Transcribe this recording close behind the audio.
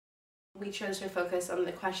We chose to focus on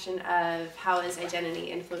the question of how is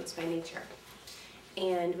identity influenced by nature.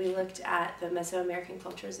 And we looked at the Mesoamerican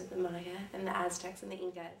cultures of the Maya and the Aztecs and the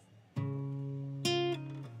Incas.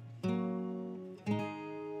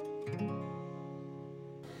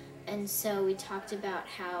 And so we talked about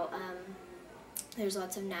how there's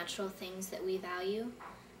lots of natural things that we value,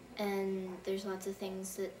 and there's lots of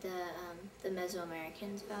things that the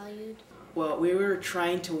Mesoamericans valued. Well, we were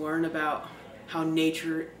trying to learn about how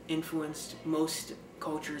nature influenced most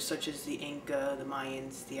cultures such as the Inca, the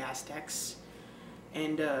Mayans, the Aztecs.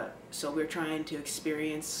 And so we were trying to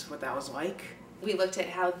experience what that was like. We looked at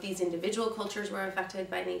how these individual cultures were affected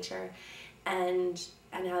by nature and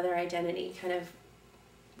how their identity kind of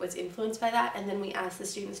was influenced by that, and then we asked the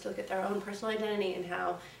students to look at their own personal identity and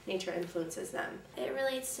how nature influences them. It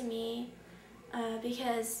relates to me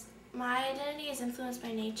because my identity is influenced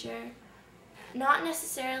by nature, not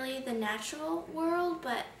necessarily the natural world,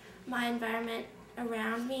 but my environment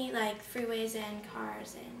around me, like freeways and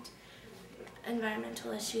cars and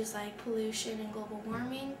environmental issues like pollution and global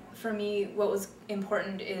warming. For me, what was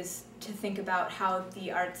important is to think about how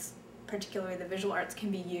the arts, particularly the visual arts, can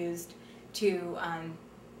be used to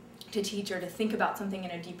teach or to think about something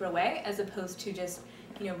in a deeper way, as opposed to just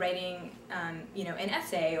writing an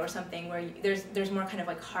essay or something where there's more kind of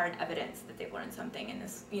like hard evidence that they've learned something, and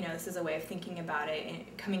this is a way of thinking about it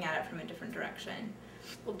and coming at it from a different direction.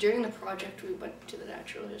 Well, during the project we went to the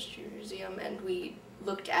Natural History Museum and we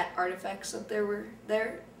looked at artifacts that were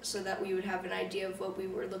there so that we would have an idea of what we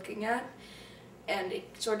were looking at, and it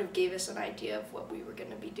sort of gave us an idea of what we were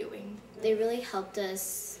going to be doing. They really helped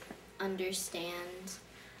us understand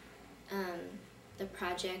the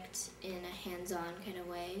project in a hands-on kind of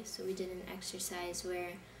way. So we did an exercise where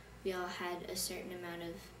we all had a certain amount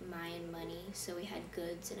of Mayan money, so we had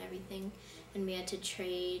goods and everything, and we had to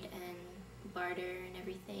trade and barter and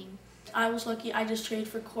everything. I was lucky, I just traded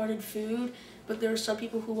for corded food, but there were some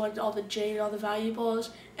people who wanted all the jade and all the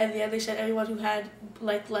valuables, and then they said everyone who had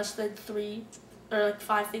like less than 3 or like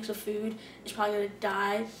 5 things of food is probably gonna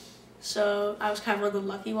die, so I was kind of one of the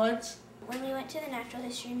lucky ones. When we went to the Natural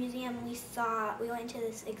History Museum, we went to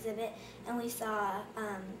this exhibit and we saw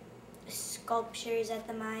sculptures that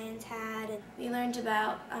the Mayans had. And we learned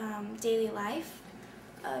about daily life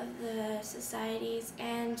of the societies,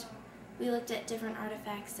 and we looked at different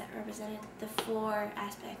artifacts that represented the 4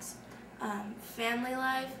 aspects: family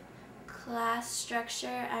life, class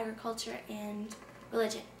structure, agriculture, and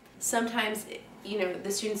religion. Sometimes,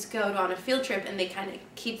 the students go on a field trip and they kind of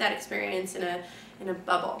keep that experience in a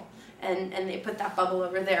bubble. And they put that bubble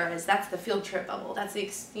over there as that's the field trip bubble. That's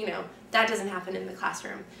that doesn't happen in the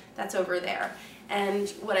classroom. That's over there. And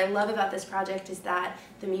what I love about this project is that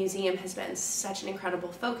the museum has been such an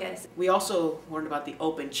incredible focus. We also learned about the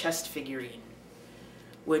open chest figurine,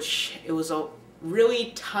 which it was a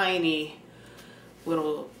really tiny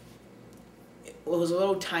little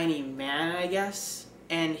tiny man, I guess,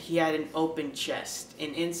 and he had an open chest,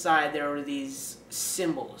 and inside there were these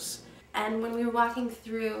symbols. And when we were walking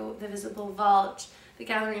through the visible vault, the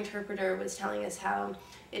gallery interpreter was telling us how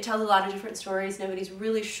it tells a lot of different stories. Nobody's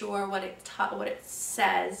really sure what it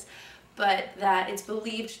says, but that it's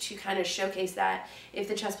believed to kind of showcase that if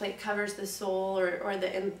the chest plate covers the soul or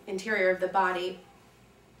the interior of the body,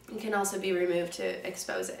 it can also be removed to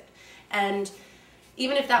expose it. And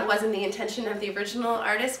even if that wasn't the intention of the original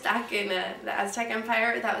artist back in the Aztec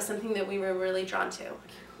Empire, that was something that we were really drawn to.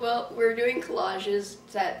 Well, we're doing collages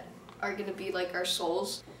that are going to be like our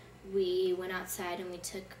souls. We went outside and we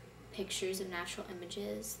took pictures of natural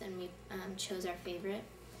images, then we chose our favorite,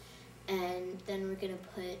 and then we're going to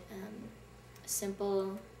put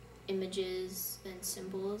simple images and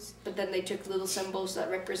symbols. But then they took little symbols that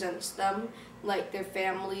represents them, like their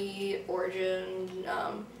family, origin,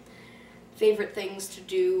 favorite things to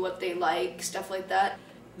do, what they like, stuff like that.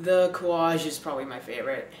 The collage is probably my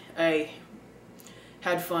favorite. I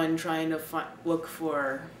had fun trying to look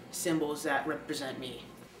for symbols that represent me.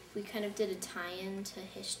 We kind of did a tie-in to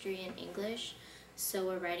history and English, so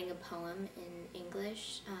we're writing a poem in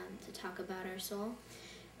English to talk about our soul,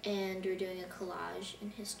 and we're doing a collage in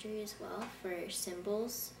history as well for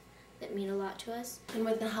symbols that mean a lot to us. And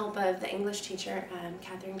with the help of the English teacher,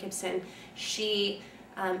 Catherine Gibson, she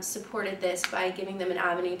supported this by giving them an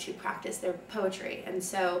avenue to practice their poetry. And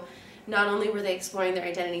so not only were they exploring their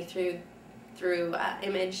identity through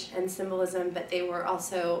image and symbolism, but they were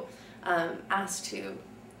also asked to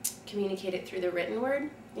communicate it through the written word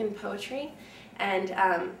in poetry. And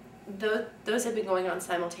those have been going on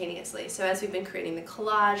simultaneously. So as we've been creating the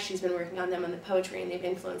collage, she's been working on them on the poetry, and they've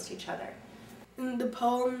influenced each other. In the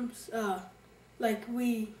poems,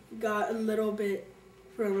 we got a little bit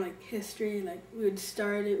from like history. Like we would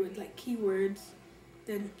start it with like keywords,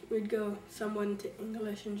 then we'd go someone to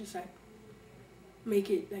English and just like make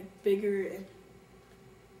it like bigger and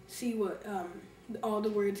see what all the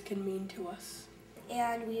words can mean to us.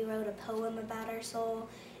 And we wrote a poem about our soul,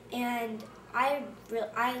 and I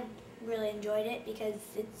really enjoyed it because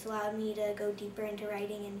it's allowed me to go deeper into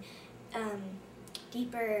writing and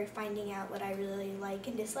deeper finding out what I really like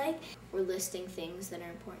and dislike. We're listing things that are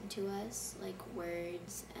important to us, like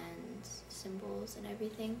words and symbols and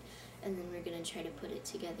everything, and then we're going to try to put it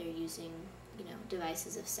together using,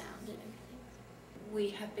 devices of sound and everything. We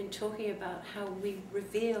have been talking about how we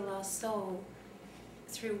reveal our soul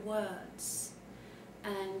through words,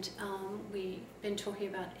 and we've been talking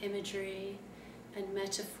about imagery and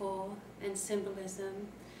metaphor and symbolism,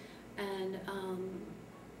 and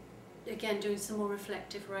again doing some more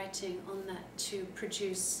reflective writing on that to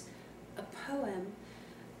produce a poem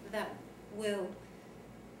that will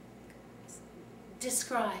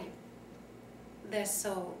describe their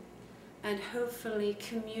soul and hopefully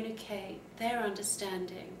communicate their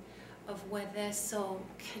understanding of where their soul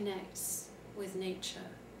connects with nature.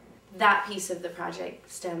 That piece of the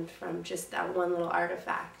project stemmed from just that one little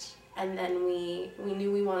artifact. And then we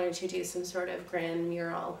knew we wanted to do some sort of grand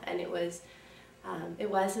mural, and it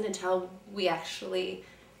wasn't until we actually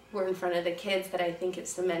were in front of the kids that I think it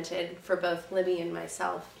cemented for both Libby and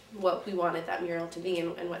myself what we wanted that mural to be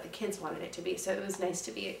and what the kids wanted it to be. So it was nice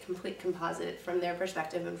to be a complete composite from their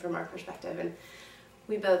perspective and from our perspective, and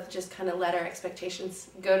we both just kind of let our expectations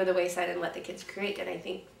go to the wayside and let the kids create, and I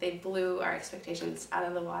think they blew our expectations out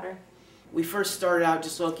of the water. We first started out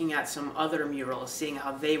just looking at some other murals, seeing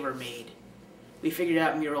how they were made. We figured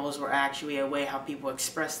out murals were actually a way how people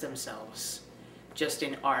express themselves, just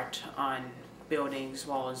in art, on buildings,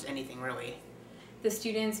 walls, anything really. The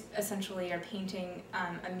students essentially are painting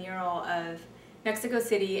a mural of Mexico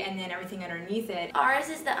City and then everything underneath it. Ours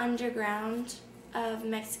is the underground of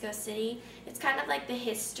Mexico City. It's kind of like the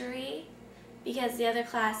history, because the other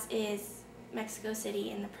class is Mexico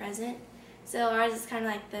City in the present. So ours is kind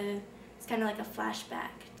of like a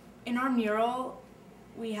flashback. In our mural,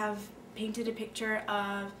 we have painted a picture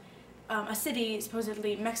of a city,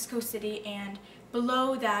 supposedly Mexico City, and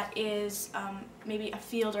below that is maybe a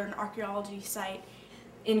field or an archaeology site.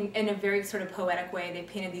 In a very sort of poetic way, they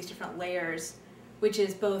painted these different layers, which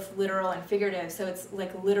is both literal and figurative. So it's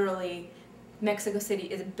like literally Mexico City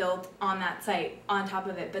is built on that site, on top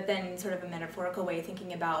of it, but then in sort of a metaphorical way,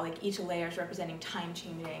 thinking about like each layer is representing time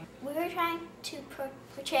changing. We were trying to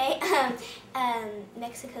portray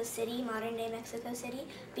Mexico City, modern day Mexico City,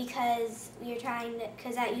 because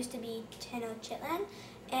because that used to be Tenochtitlan,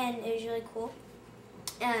 and it was really cool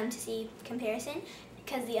to see comparison,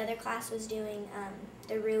 because the other class was doing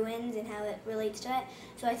the ruins and how it relates to it.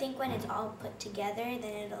 So I think when it's all put together,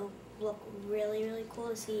 then it'll look really, really cool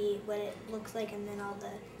to see what it looks like, and then all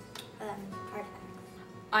the artifacts.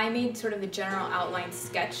 I made sort of a general outline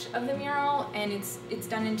sketch of the mural, and it's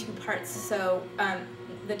done in two parts. So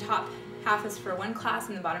the top half is for one class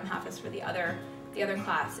and the bottom half is for the other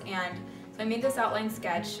class. And so I made this outline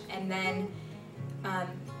sketch, and then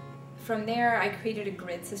from there I created a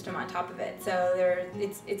grid system on top of it. So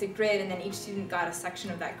it's a grid, and then each student got a section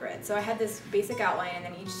of that grid. So I had this basic outline, and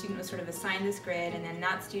then each student was sort of assigned this grid, and then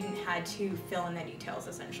that student had to fill in the details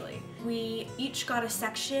essentially. We each got a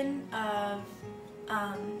section of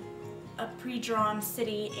a pre-drawn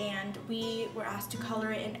city, and we were asked to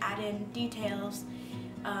color it and add in details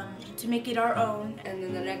to make it our own. And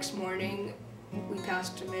then the next morning we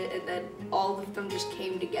passed them it, and then all of them just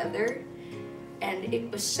came together. And it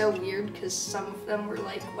was so weird because some of them were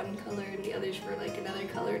like one color and the others were like another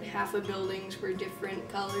color, and half of buildings were different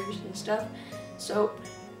colors and stuff. So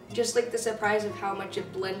just like the surprise of how much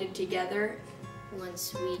it blended together.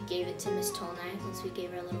 Once we gave it to Miss Tolnai, once we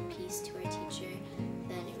gave our little piece to our teacher,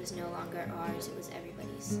 then it was no longer ours, it was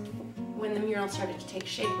everybody's. When the mural started to take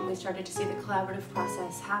shape and we started to see the collaborative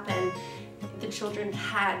process happen, the children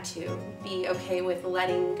had to be okay with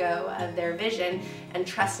letting go of their vision and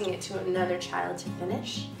trusting it to another child to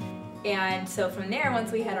finish. And so from there,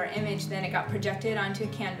 once we had our image, then it got projected onto a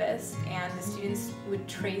canvas, and the students would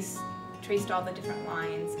traced all the different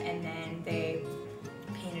lines, and then they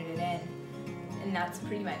painted it in, and that's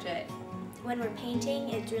pretty much it. When we're painting,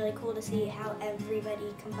 it's really cool to see how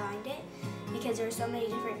everybody combined it, because there were so many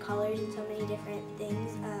different colors and so many different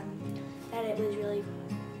things that it was really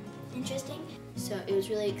interesting. So it was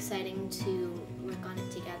really exciting to work on it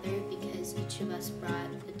together, because each of us brought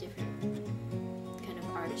a different kind of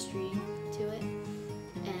artistry to it,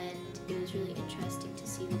 and it was really interesting to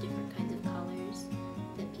see the different kinds of colors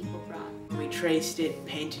that people brought. We traced it,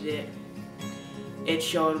 painted it, it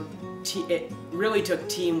showed, it really took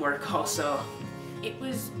teamwork also. It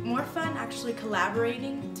was more fun actually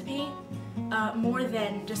collaborating to paint, more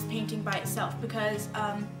than just painting by itself, because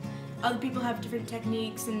other people have different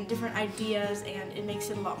techniques and different ideas, and it makes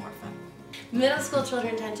it a lot more fun. Middle school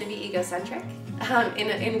children tend to be egocentric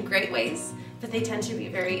in great ways, but they tend to be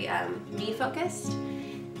very me-focused.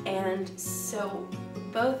 And so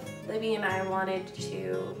both Libby and I wanted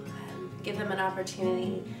to give them an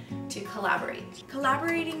opportunity to collaborate.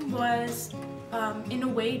 Collaborating was, in a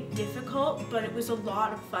way, difficult, but it was a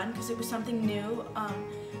lot of fun because it was something new.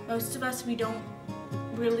 Most of us, we don't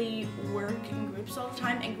really work in groups all the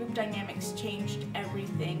time, and group dynamics changed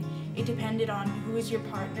everything. It depended on who was your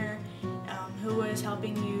partner, who was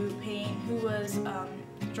helping you paint, who was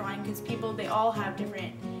drawing, because people, they all have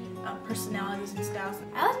different personalities and styles.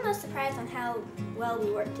 I was most surprised on how well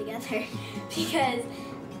we worked together because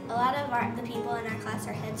a lot of the people in our class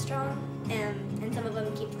are headstrong, and some of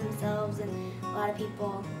them keep to themselves, and a lot of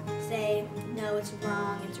people say, no, it's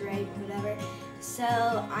wrong, it's right, whatever. So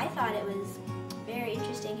I thought it was very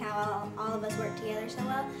interesting how all of us work together so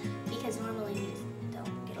well, because normally we just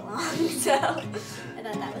don't get along. So I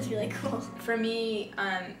thought that was really cool. For me,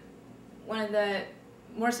 one of the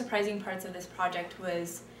more surprising parts of this project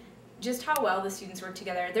was just how well the students worked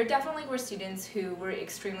together. There definitely were students who were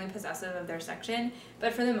extremely possessive of their section,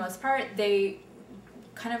 but for the most part, they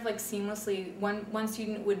kind of like seamlessly, one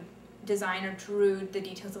student would design or drew the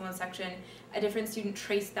details of one section, a different student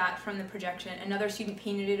traced that from the projection, another student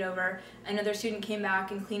painted it over, another student came back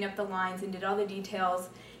and cleaned up the lines and did all the details.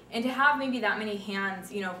 And to have maybe that many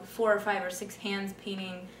hands, 4 or 5 or 6 hands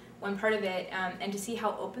painting one part of it, and to see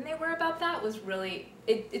how open they were about that was really,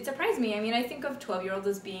 it surprised me. I mean, I think of 12-year-olds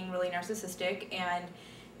as being really narcissistic and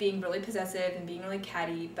being really possessive and being really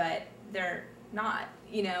catty, but they're not,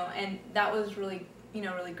 and that was really,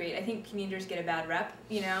 really great. I think teenagers get a bad rep,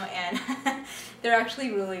 and they're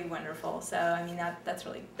actually really wonderful. So, I mean, that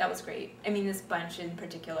was great. I mean, this bunch in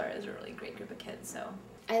particular is a really great group of kids, so.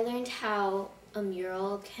 I learned how a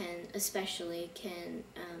mural can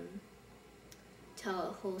tell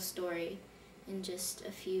a whole story in just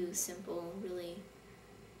a few simple, really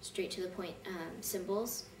straight to the point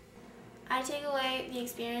symbols. I take away the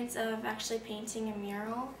experience of actually painting a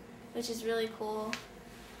mural, which is really cool,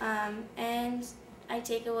 and I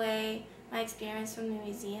take away my experience from the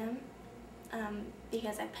museum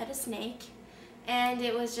because I pet a snake, and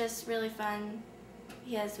it was just really fun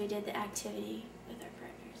because we did the activity with our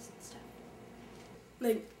partners and stuff.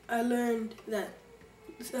 Like, I learned that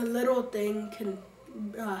a little thing can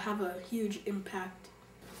have a huge impact.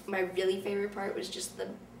 My really favorite part was just the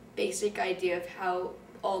basic idea of how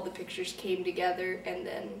all the pictures came together and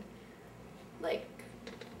then like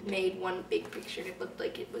made one big picture, and it looked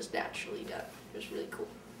like it was naturally done. It was really cool.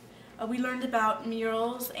 We learned about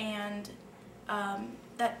murals and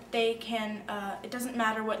that they can, it doesn't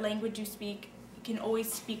matter what language you speak, it can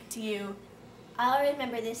always speak to you. I'll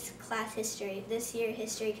remember this year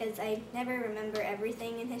history, because I never remember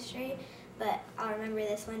everything in history, but I'll remember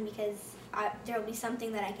this one because there will be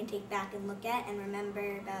something that I can take back and look at and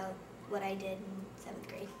remember about what I did in 7th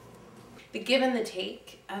grade. The give and the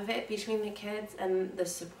take of it between the kids and the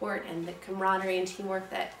support and the camaraderie and teamwork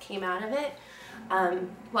that came out of it,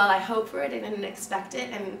 well, I hoped for it, I didn't expect it,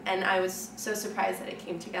 and I was so surprised that it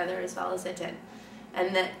came together as well as it did.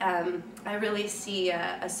 And that I really see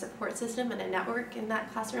a support system and a network in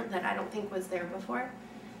that classroom that I don't think was there before.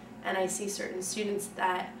 And I see certain students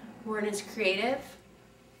that weren't as creative,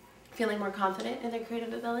 feeling more confident in their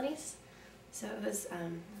creative abilities. So it was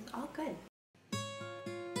all good.